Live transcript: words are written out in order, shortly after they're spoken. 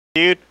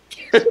dude.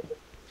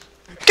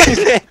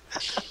 That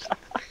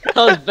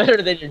was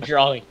better than your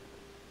drawing.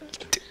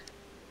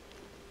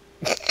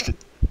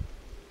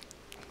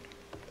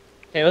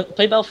 Okay, let's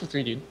play Battlefield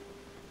 3, dude.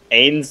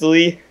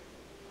 Ainsley.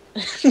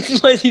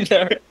 Why is he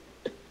there?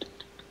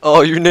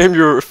 Oh, you named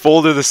your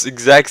folder the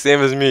exact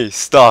same as me.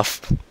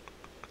 Stuff.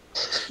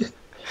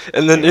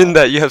 And then in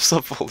that you have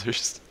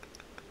subfolders.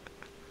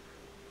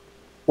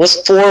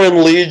 What's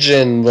Foreign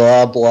Legion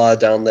blah blah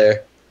down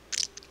there?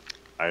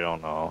 I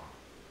don't know.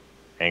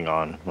 Hang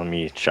on, let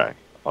me check.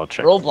 I'll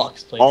check.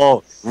 Roblox, please.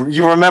 Oh,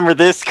 you remember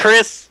this,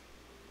 Chris?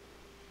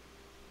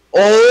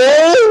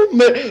 Oh,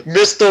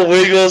 Mr.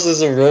 Wiggles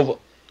is a robot.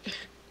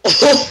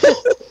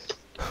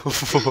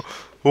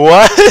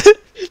 What?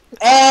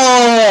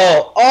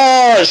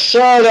 Oh,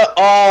 shut up.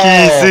 Oh,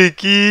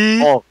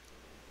 Kiseki.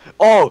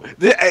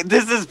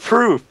 This is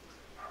proof.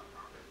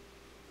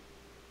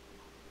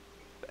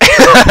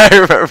 I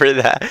remember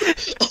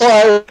that.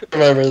 oh, I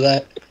remember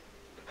that.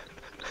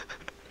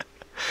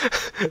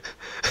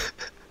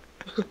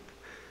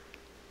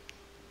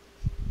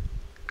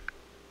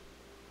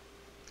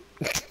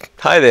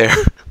 Hi there.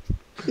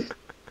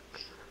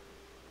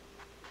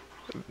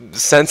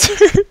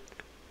 Censor?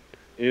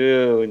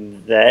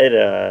 Ew,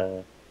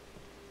 that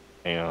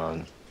Hang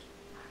on.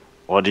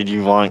 What did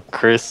you want,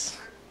 Chris?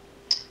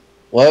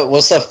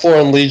 What's that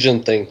Foreign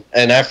Legion thing?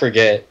 And I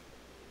forget.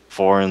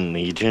 Foreign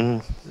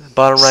Legion?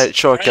 Bottom right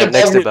shortcut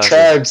next to Government boundary.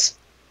 tribes.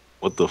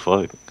 What the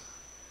fuck?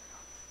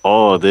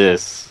 Oh,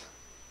 this.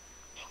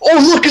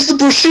 Oh, look, it's the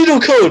Bushido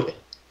code.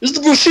 It's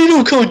the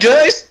Bushido code,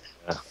 guys.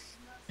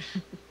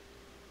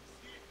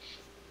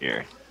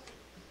 Here.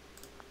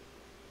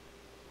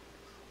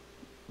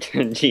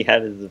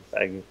 Jihad is a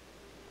faggot.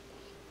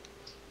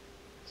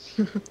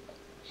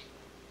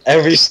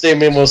 Every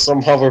statement will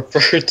somehow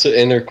refer to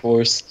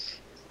intercourse.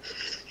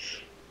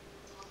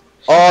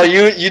 Oh,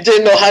 you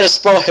didn't know how to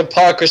spell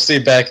hypocrisy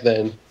back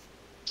then.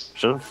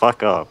 Shut the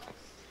fuck up.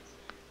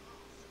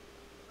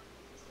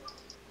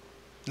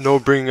 No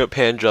bringing up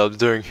hand jobs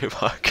during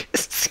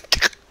hypocrisy.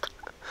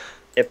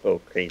 Hippo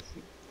crazy.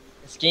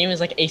 This game is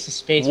like Ace of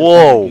Spades.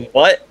 Whoa.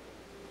 What?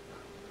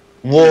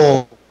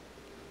 Whoa.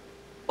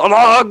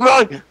 Allah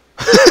Akbar!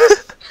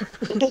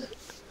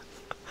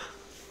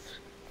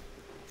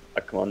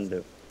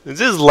 Akmando. Is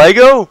this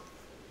Lego?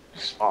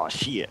 Oh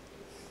shit.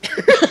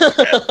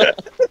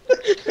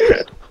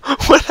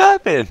 What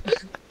happened?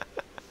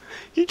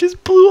 He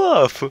just blew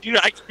up. Dude,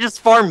 I can just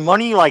farm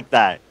money like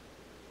that.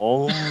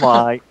 Oh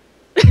my.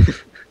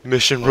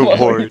 Mission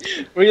reward.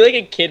 Were you like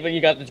a kid when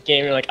you got this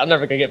game? You're like, I'm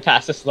never gonna get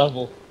past this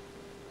level.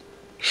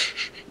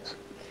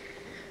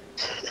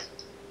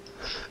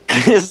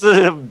 This is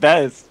the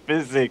best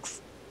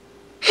physics.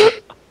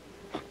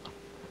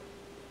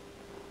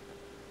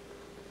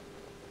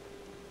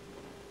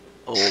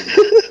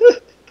 Oh.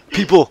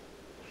 People.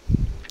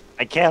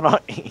 I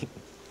cannot aim.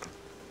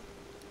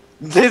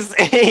 This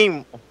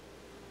aim.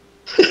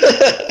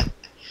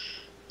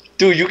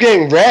 Dude, you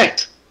getting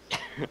wrecked.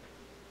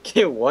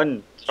 Get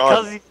one.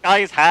 Because these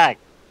guys hack.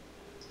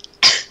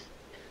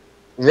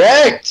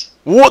 Wrecked.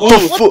 What the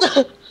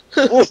fuck?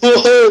 What?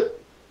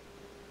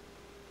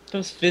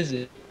 Those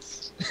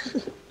physics.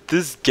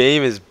 This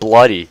game is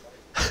bloody.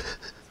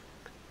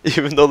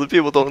 Even though the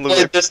people don't look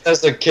Played like. this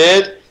as a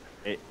kid.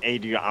 Hey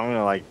dude, I'm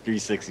gonna like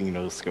 360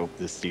 no scope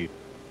this dude.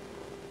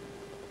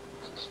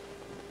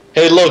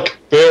 Hey, look,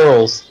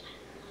 barrels.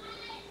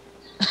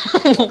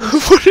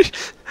 What did-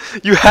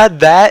 you had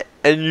that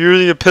and you're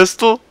using a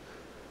pistol?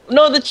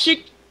 No, the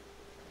chick.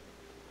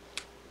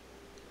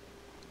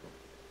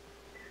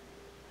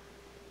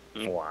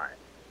 Why?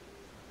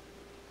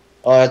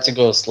 Oh, I had to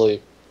go to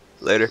sleep.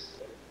 Later.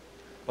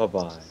 Bye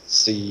bye.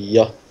 See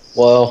ya.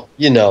 Well,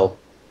 you know.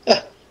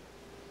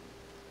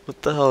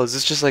 What the hell? Is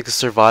this just like a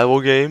survival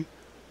game?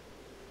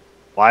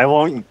 Why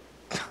won't you?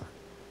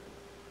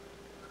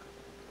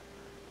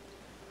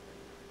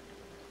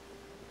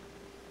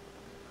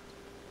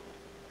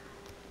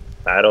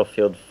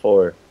 Battlefield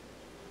 4.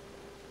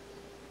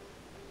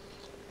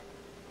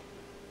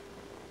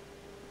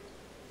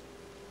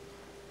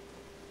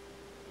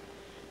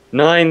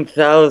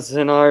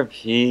 $9,000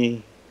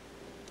 RP.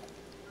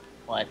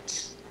 What?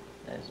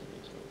 That is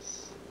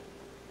ridiculous.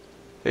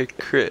 Hey,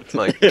 crit,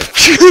 Mike.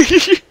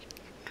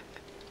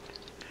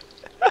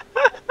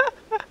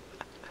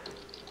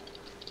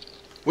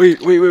 Wait.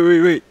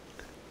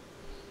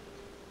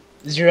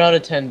 0 out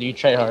of 10. Do you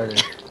try harder?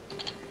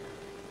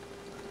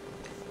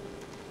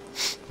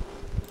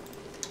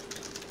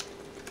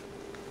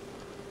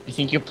 You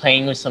think you're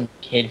playing with some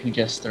kid who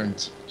just turned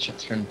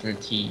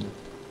 13,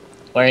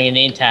 wearing a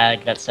name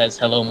tag that says,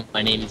 "Hello,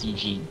 my name is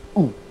Eugene."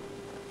 Ooh.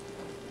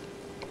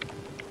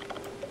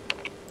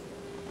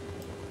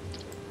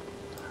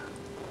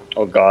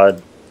 Oh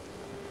god.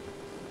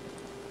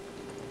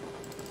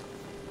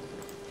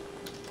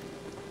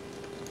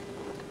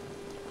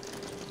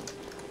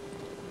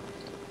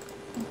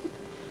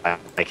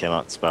 I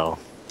cannot spell.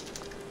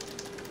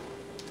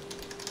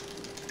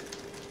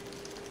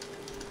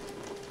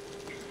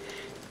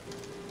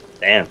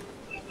 Damn.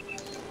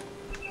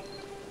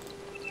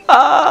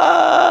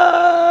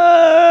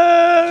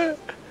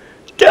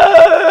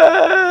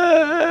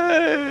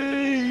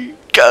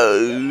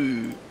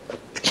 Go!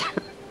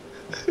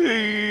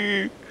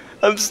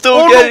 I'm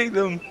still getting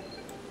them.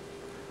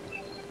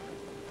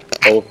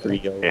 Oh,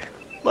 3-0. Yeah.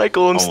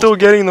 Michael, I'm Almost. still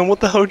getting them. What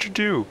the hell would you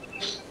do?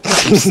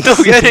 I'm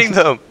still getting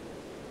them.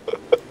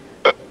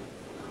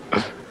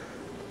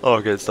 Oh,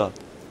 okay, stop.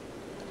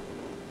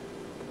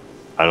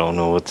 I don't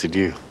know what to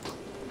do.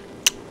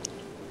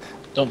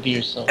 Don't be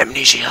yourself.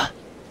 Amnesia.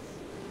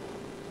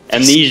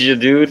 Amnesia,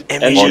 dude.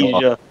 Amnesia.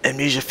 Amnesia.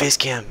 Amnesia face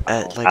cam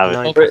at like Have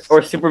it. 9.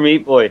 Or Super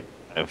Meat Boy.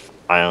 I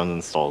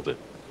uninstalled it.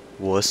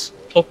 Wuss.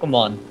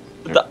 Pokemon.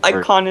 The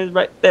icon is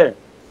right there.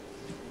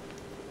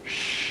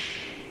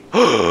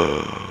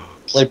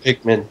 Play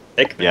Pikmin.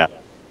 Yeah.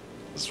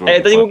 This will Hey, I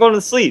be thought you fun. were going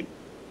to sleep.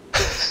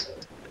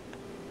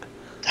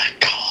 The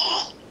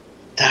call.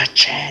 The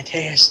chat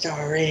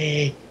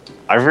history.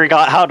 I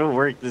forgot how to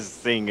work this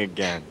thing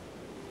again.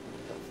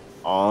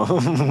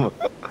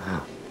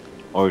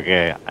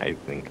 Okay, I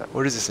think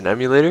What is this, an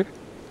emulator?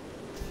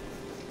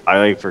 I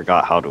like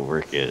forgot how to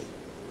work it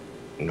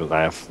because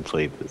I haven't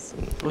played this.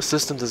 And What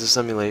system does this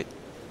emulate?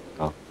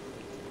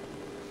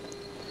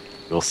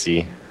 we'll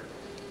see.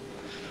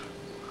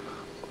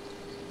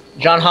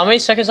 John, how many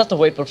seconds have to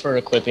wait before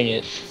equipping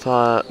it?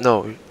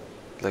 No,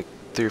 like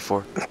 3 or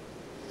 4.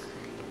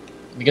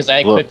 Because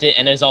I Look. equipped it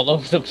and it's all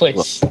over the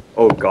place.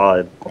 Oh,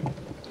 God.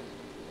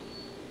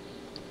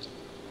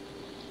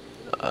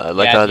 I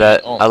like Yeah, how dude,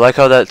 that. oh. I like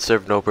how that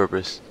served no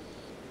purpose.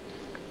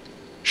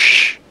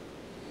 Shh.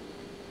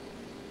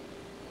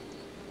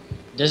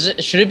 Does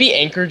it? Should it be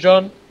anchor,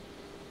 John?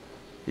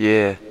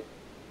 Yeah.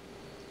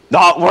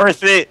 Not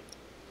worth it.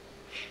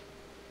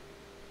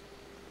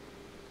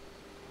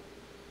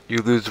 You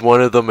lose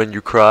one of them and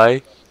you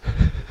cry.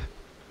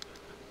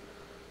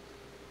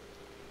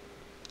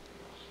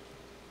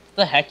 What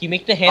the heck? You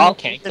make the handle Oh,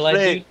 cancelize,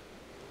 it's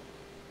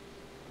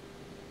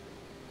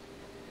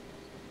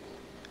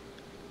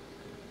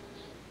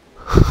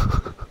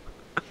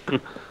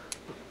dude?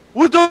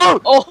 What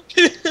the? Oh!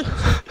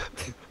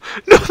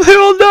 No, they're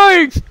all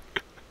dying.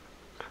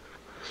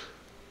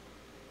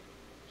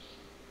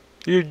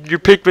 Your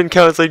Pikmin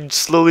count's like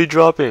slowly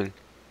dropping.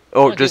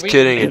 Oh, Oh, just dude,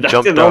 kidding. It That's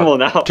jumped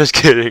normal up. now. Just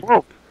kidding.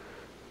 Whoa.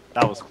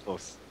 That was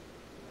close.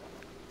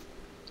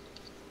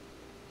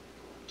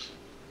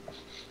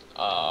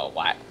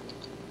 What?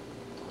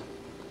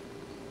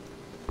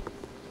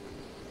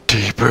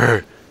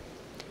 Deeper.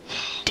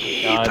 God,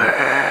 Deeper.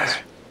 this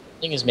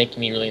thing is making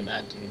me really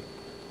mad, dude.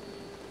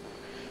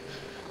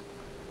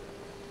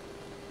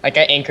 Like,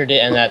 I anchored it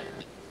and that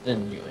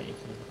didn't do anything.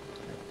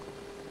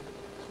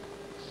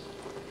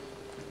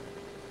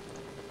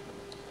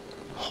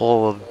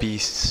 Hall of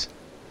Beasts.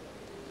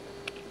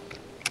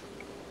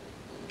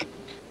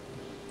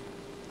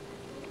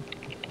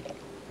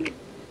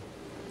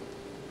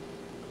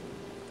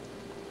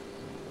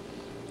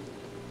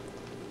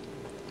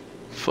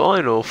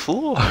 Final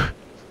floor.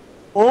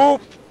 Oh.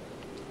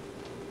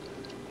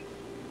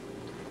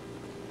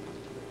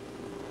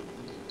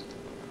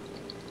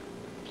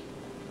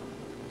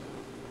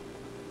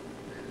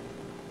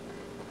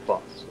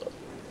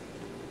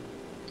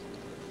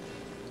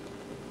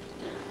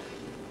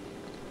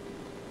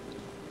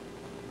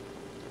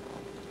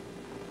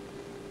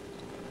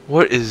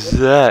 What is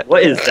that?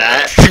 What is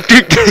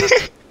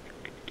that?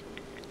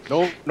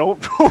 Nope.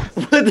 Nope.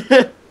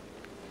 Nope.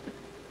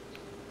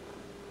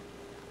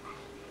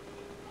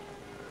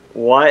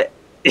 What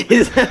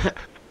is that?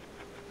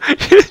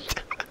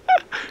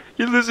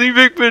 You're losing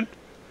Pikmin.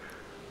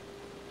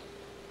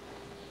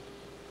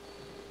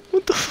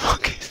 What the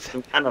fuck is that?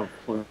 Some kind of.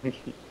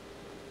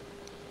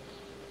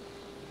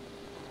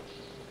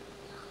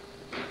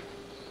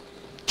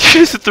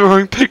 You're just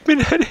throwing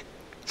Pikmin at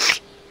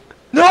it.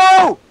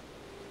 No!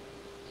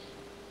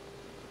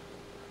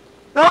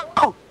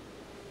 No!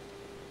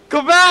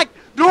 Come back!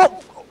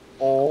 No!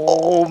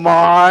 Oh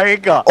my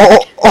god!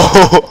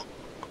 Oh.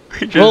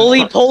 He just-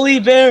 Roly poly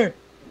bear!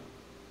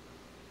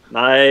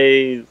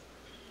 Nice.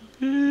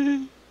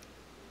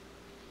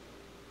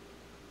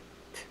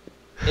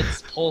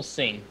 It's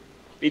pulsing.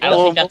 Be I don't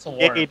told. think that's a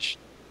warp. Age.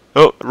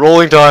 Oh,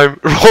 rolling time.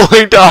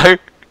 Rolling time.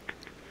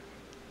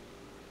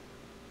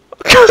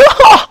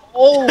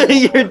 Oh!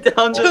 You're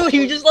down to. Dude,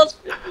 you just lost.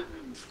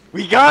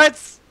 We got.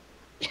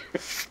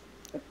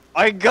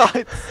 I got.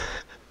 You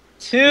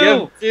Two!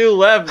 have 2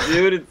 left,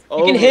 dude. It's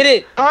You can hit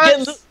it!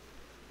 Get Got.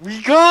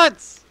 We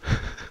got.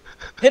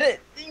 hit it!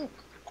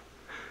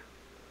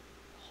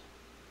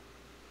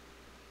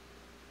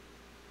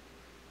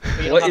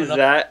 We don't What have is enough-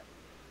 that?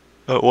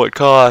 At what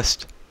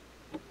cost?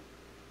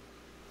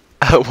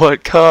 At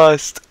what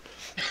cost?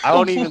 I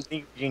don't even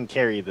think we can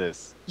carry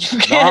this. You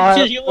can't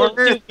Not deal with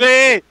worth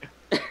it.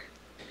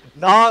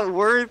 Not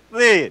worth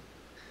it.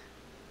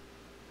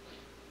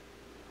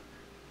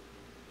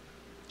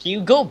 Can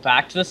you go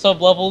back to the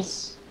sub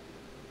levels?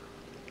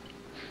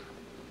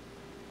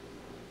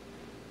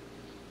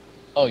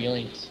 Oh, you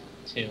only need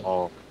 2.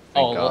 Oh,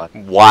 Oh,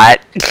 thank God.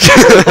 What?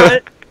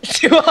 What?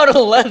 2 out of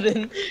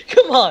 11.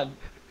 Come on.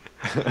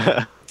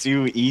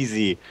 too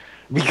easy.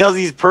 Because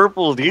he's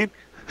purple, dude.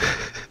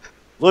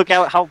 Look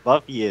at how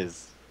buff he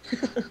is.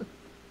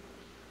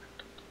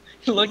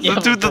 Look Dude,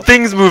 at the him.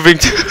 thing's moving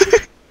too.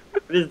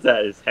 What is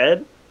that? His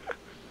head?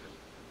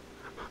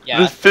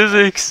 Yeah. The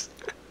physics.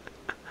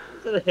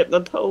 Is that a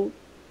hypnotoad?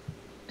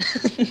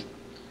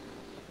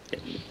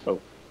 Oh,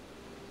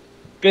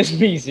 Good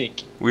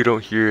music. We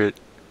don't hear it.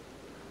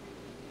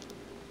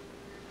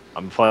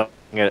 I'm playing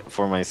it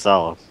for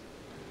myself.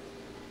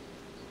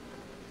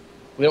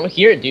 We don't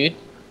hear it, dude.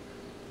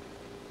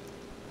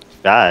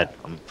 Dad,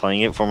 I'm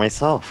playing it for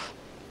myself.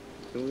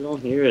 we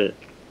don't hear it.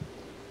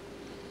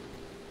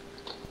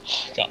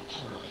 God,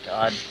 oh my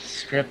god.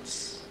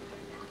 Scripts.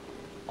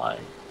 Why?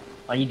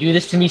 Why you do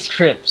this to me,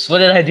 scripts? What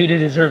did I do to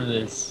deserve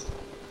this?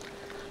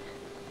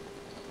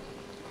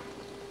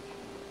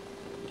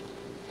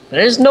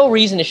 There's no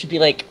reason it should be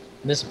like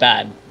this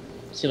bad.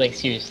 See, like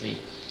seriously.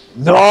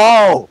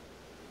 No!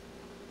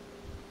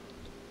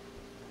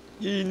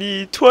 You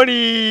need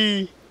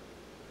 20.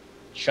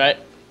 Try.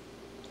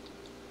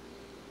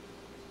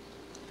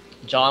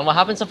 John, what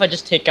happens if I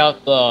just take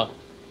out the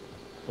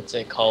what's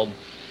it called?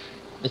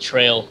 The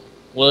trail.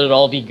 Will it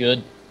all be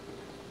good?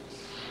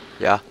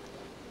 Yeah.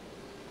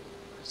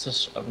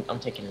 I'm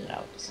taking it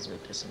out. This is really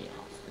pissing me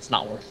off. It's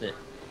not worth it.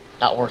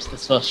 Not worth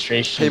this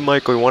frustration. Hey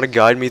Michael, you want to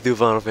guide me through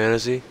Final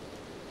Fantasy?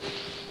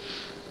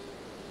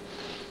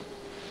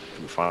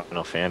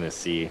 Final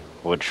Fantasy.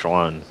 Which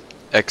one?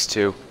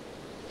 X2.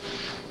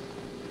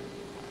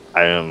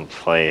 I didn't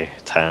play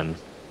 10.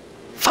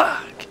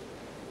 Fuck.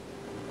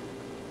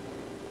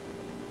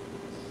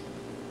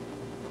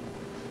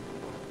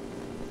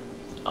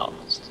 Oh,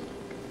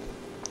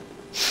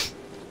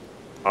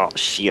 Oh,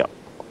 shit.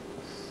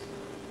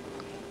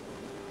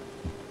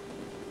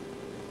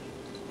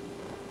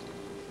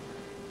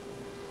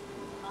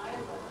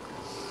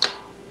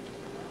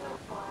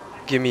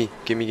 Gimme.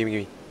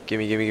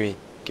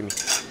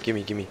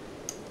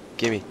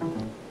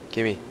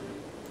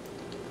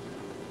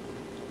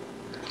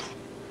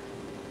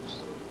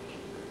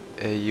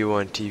 Hey, you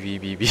on TV,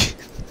 BB?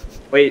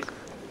 Wait.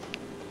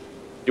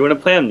 You want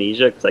to play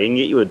Amnesia? Because I can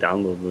get you a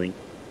download link.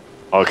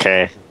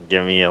 Okay,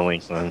 give me a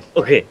link then.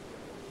 Okay.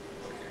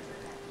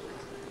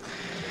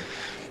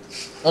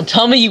 don't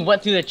tell me you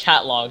went through the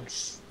chat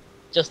logs.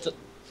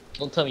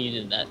 Don't tell me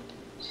you did that.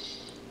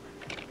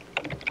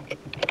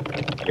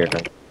 Here.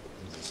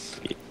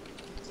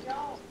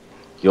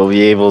 You'll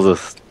be able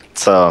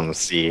to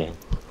see.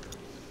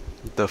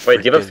 The Wait,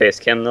 do you have a freaking- face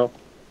cam though?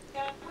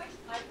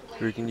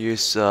 We can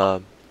use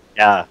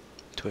Yeah,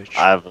 Twitch.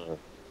 I have a...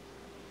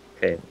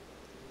 Okay.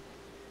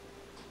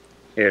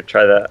 Here,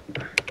 try that.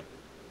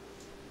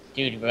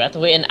 Dude, we're gonna have to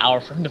wait an hour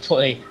for him to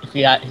play if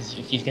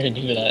he's gonna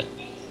do that.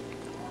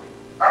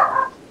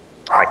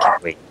 I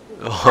can't wait.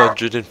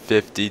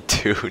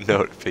 152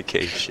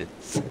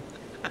 notifications.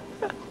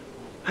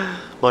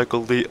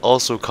 Michael Lee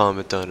also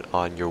commented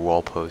on your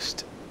wall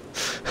post.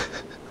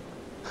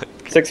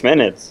 6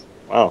 minutes.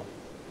 Wow.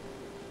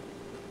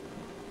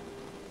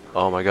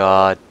 Oh my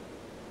god.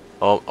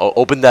 Oh,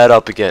 open that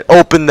up again.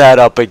 Open that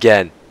up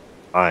again.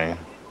 Fine.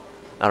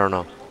 I don't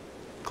know.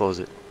 Close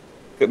it.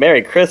 Good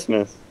Merry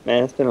Christmas.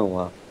 Man, it's been a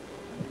while.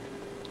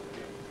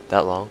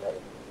 That long?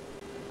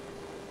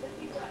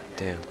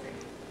 Damn.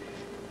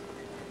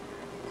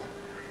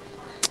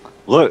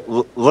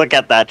 Look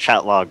at that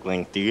chat log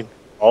link, dude.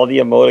 All the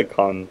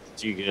emoticons.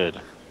 Too good.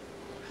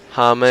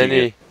 How many?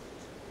 good.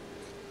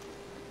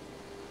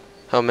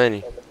 How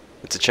many?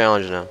 It's a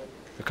challenge now.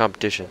 A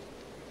competition.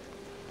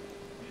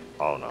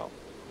 Oh no.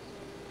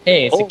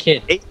 Hey, it's a Oh,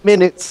 kid. 8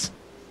 minutes.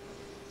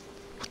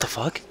 What the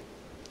fuck?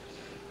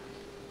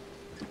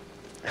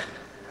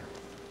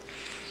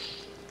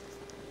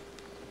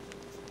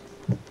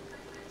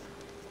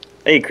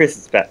 Hey, Chris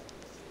is back.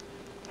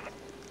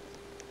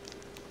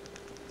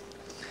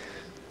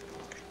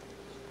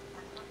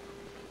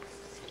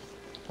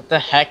 What the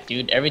heck,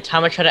 dude? Every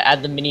time I try to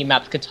add the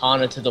mini-map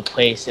katana to the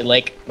place, it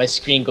like my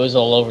screen goes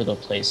all over the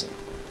place.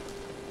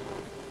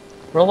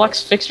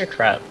 Roblox, fix your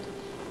crap.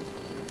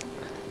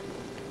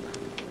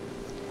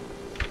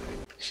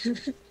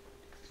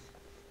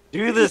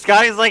 Dude, this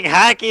guy's like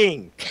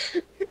hacking.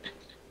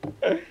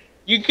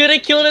 You could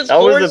have killed his That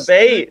horse. was a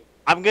bait.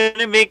 I'm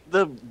gonna make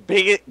the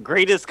biggest,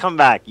 greatest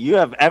comeback you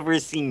have ever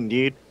seen,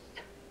 dude.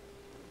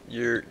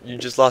 You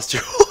just lost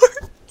your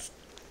horse.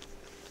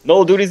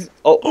 No, dude, he's...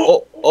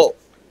 Oh.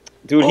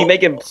 Dude, he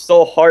making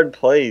so hard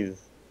plays.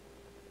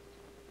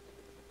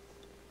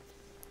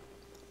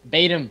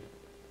 Bait him.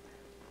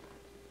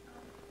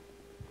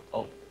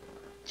 Oh.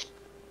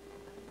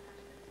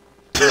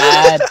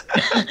 Mad.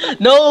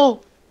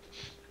 No!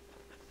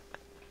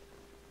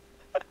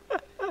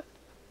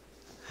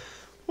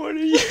 What are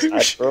you?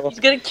 God, bro. He's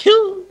gonna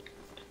kill.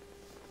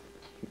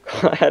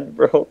 God,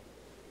 bro.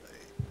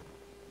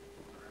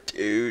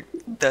 Dude,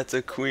 that's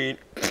a queen.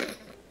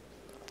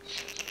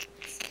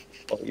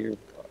 Oh, you're...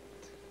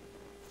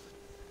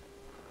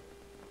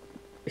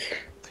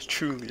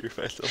 Truly, your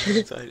mental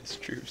inside is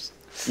truce.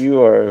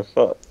 You are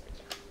fucked.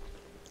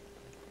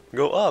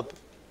 Go up.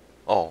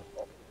 Oh.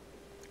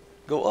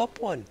 Go up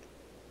one.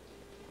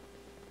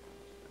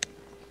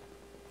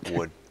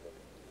 Wood.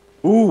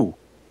 Ooh.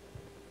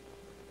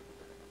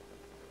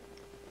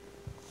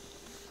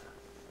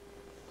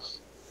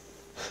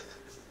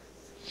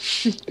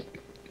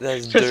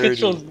 That's Press dirty.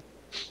 controls.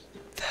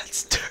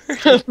 That's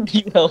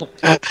dirty. No.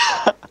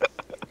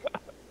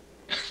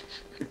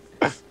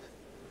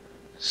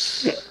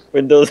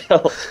 Windows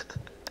help.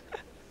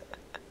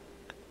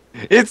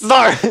 It's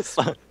not. It's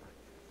not.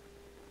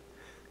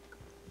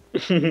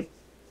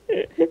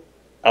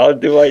 How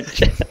do I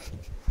check?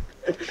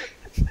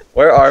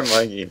 Where are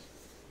money?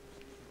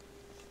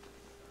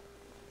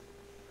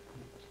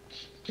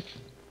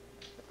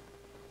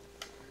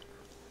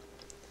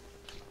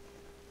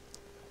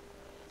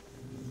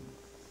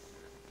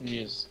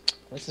 Jeez.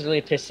 This is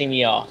really pissing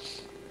me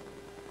off.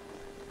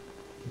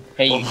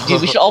 Hey,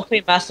 dude, we should all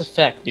play Mass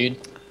Effect, dude.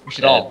 We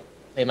should all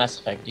play Mass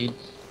Effect, dude.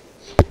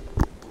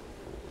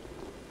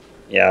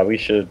 Yeah, we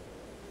should.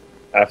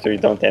 After we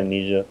don't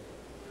amnesia.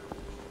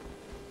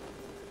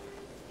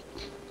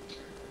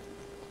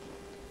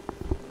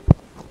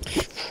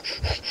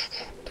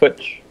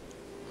 Twitch.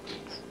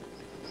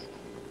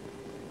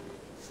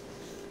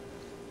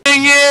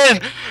 In.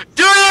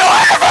 Do you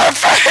ever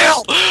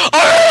feel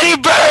already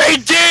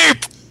buried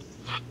deep?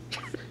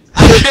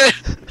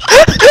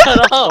 Shut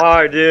up!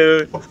 Oh,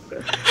 dude.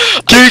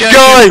 Keep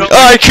going!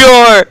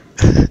 Encore!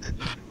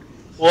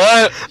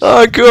 What?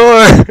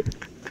 Encore!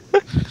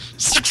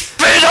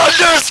 Spit on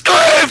your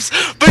screams,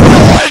 but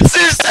no one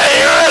seems to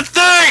hear a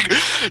thing.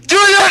 Do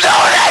you know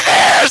that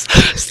there's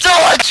still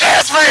a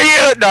chance for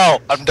you? No,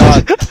 I'm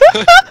done.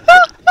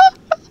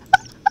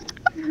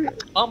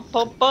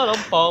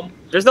 Pum.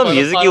 There's no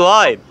music, you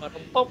lied.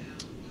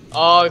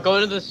 Oh, go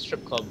to the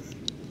strip club.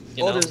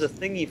 You Oh, know? there's a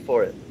thingy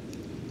for it.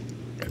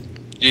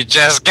 You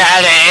just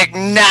gotta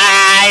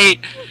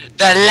ignite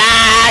the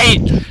light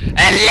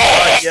and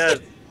let Yes.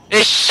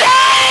 it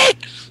shine.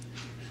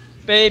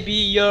 Baby,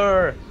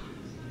 you're.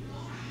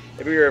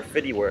 Maybe you're a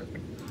fitty work.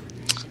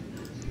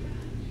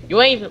 You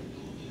ain't even.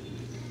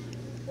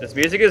 This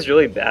music is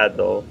really bad,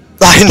 though.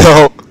 I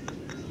know.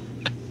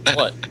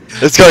 What?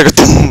 It's gotta go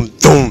doom,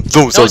 doom,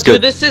 doom. No, Sounds dude,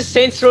 good. this is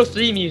Saints Row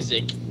 3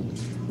 music.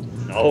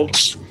 No.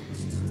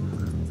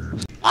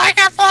 Like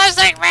a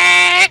plastic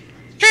man,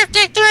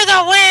 drifting through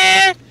the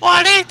wind,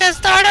 wanting to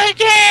start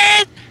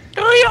again.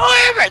 Do you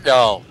ever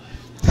know?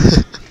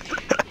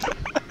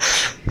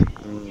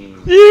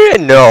 Yeah,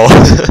 no.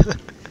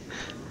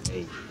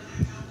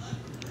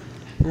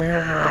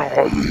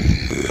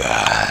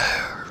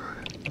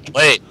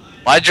 Wait,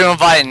 why'd you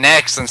invite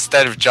Nex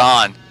instead of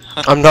John?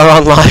 I'm not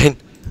online.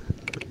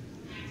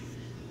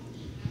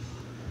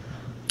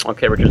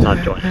 Okay, Richard's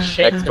not joining.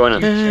 Shake X, the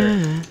join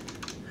him.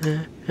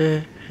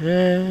 future.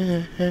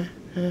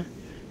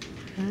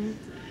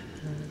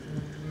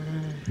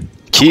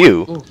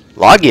 Q. Ooh.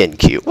 Login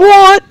Q.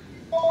 What?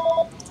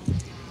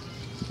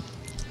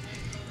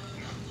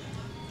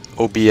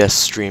 OBS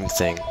stream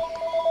thing.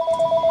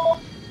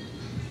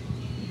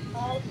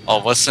 Oh,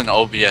 what's an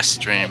OBS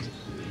stream?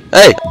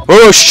 Hey!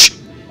 Oh, shh!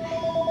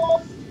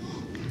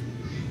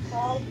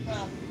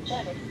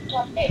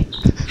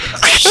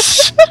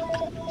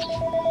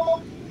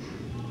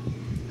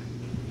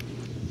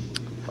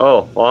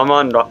 Oh, well, I'm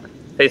on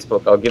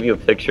Facebook. I'll give you a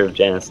picture of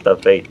Janice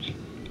Stuff H.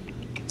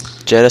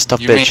 Janice,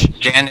 tough You bitch. mean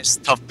Janice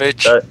tough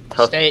bitch?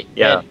 Tough, State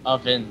yeah.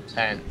 of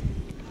intent.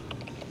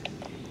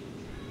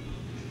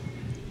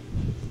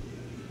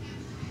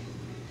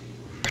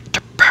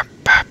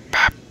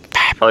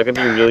 Probably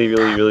gonna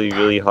be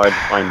really hard to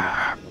find.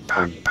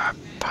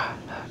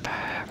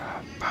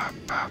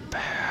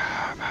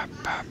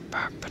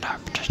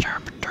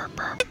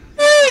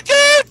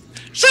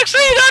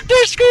 Succeed under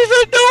screens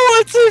and no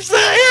one seems to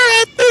hear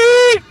a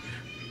thing!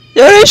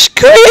 You're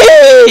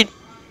screen!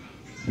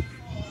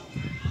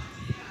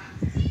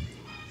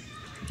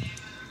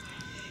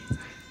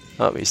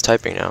 Oh, he's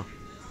typing now.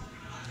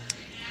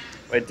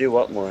 Wait, do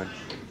what more?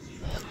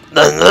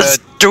 Then let's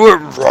do it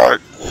right.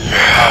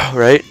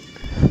 Right?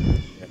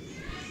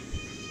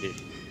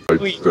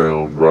 Lights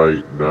down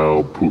right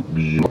now, put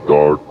me in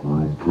dark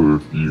room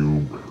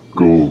perfume.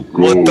 Go,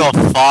 go. What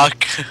the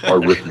fuck? I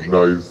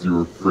recognize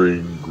your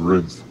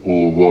fragrance.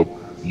 Pull up,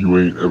 you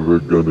ain't ever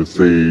gonna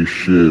say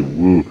shit.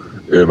 Woo.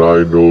 And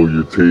I know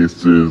your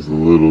taste is a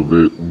little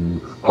bit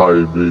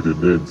high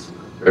maintenance.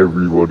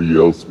 Everybody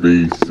else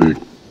basic.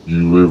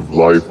 You live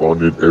life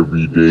on an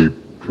everyday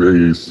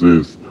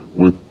basis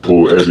with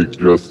poetic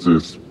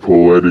justice.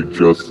 Poetic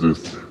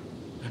justice.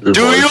 If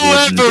Do I you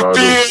told you ever that a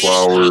feel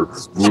flower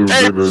blooms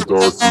in a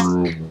dark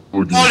room,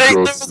 would you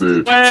trust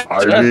it?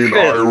 I mean, I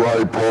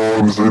write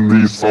poems in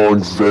these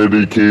songs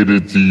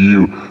dedicated to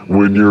you.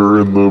 When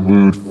you're in the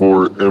mood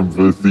for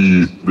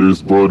empathy,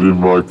 there's blood in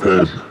my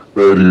pen.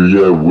 Better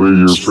yet, where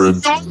your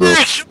friends know.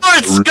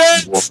 I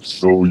really want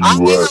to know you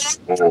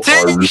at all.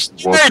 I really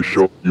want to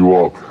show you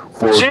up.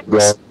 Fuck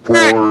that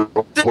pour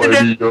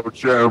plenty of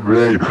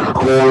champagne.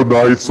 Cold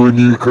nights when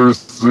you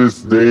cursed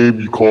this name.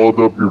 You called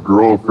up your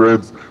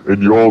girlfriends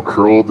and you all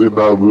curled in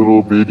that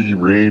little bitty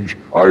range.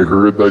 I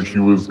heard that she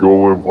was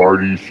going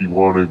party. She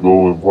wanna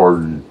go and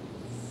party.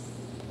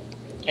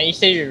 Can you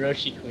say you're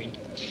Roshi Queen?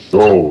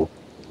 No.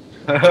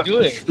 Do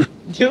it.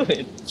 Do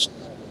it.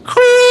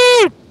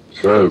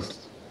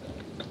 Yes.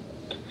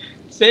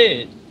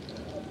 Say it.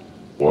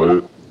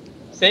 What?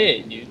 Say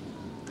it, dude.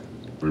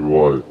 Say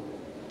what?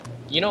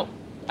 You know,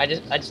 I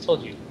just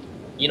told you.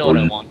 You know Oh, what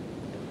I you- want.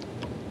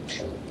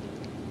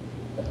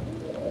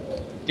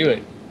 Do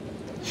it.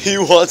 He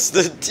wants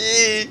the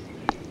tea.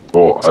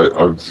 Oh,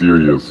 I'm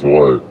serious.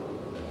 What?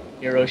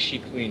 You're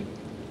Roshi Queen.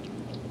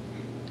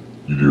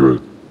 You do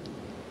it.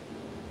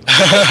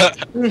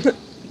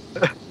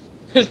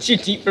 It's too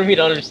deep for me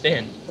to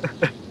understand.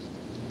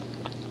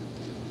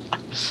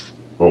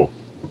 Oh,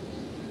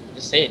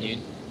 Just say it, dude.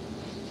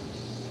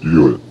 you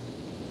do it.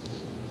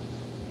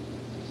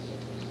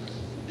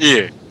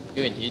 Yeah.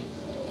 Do it, dude.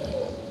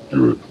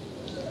 Do it.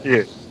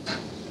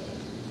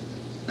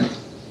 Yeah.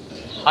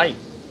 Hype.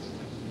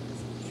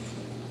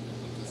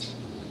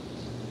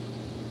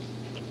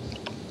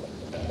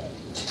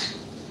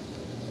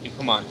 Dude,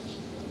 come on.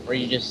 Or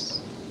you just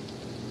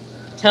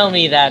tell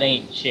me that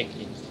ain't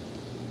chicken.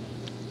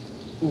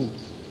 Ooh.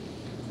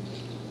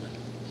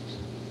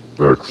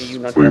 Next, You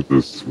not play gonna-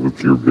 this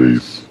with your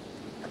bass.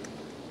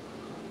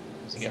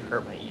 It's gonna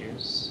hurt my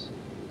ears.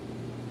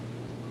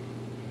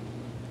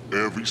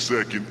 Every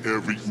second,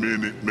 every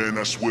minute, man,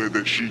 I swear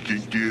that she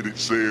can get it.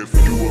 Say if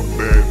you a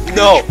bad bitch,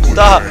 No, put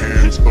stop. your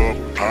hands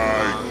up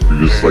high.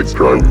 You're just like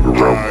driving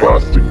around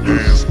blasting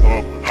this.